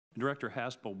Director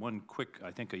Haspel, one quick,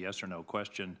 I think, a yes or no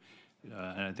question.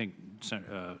 And I think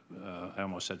I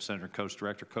almost said Senator Coates.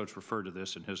 Director Coates referred to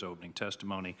this in his opening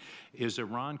testimony. Is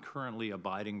Iran currently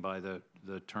abiding by the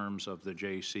terms of the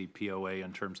JCPOA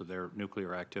in terms of their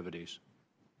nuclear activities?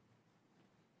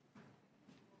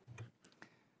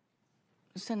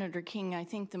 Senator King, I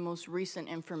think the most recent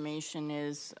information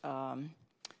is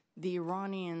the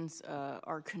Iranians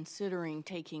are considering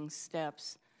taking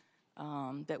steps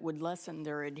that would lessen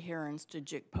their adherence to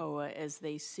JCPOA as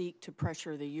they seek to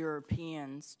pressure the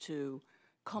Europeans to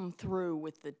come through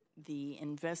with the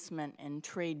investment and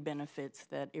trade benefits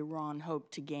that Iran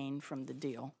hoped to gain from the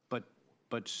deal. But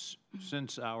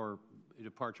since our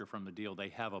departure from the deal, they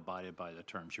have abided by the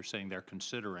terms. You're saying they're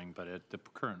considering, but at the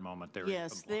current moment, they're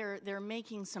yes, they're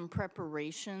making some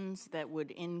preparations that would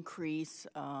increase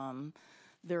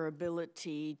their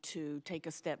ability to take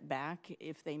a step back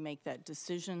if they make that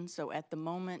decision. So at the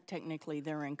moment, technically,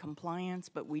 they're in compliance,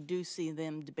 but we do see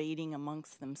them debating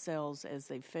amongst themselves as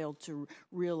they fail to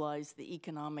realize the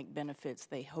economic benefits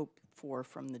they hope for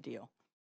from the deal.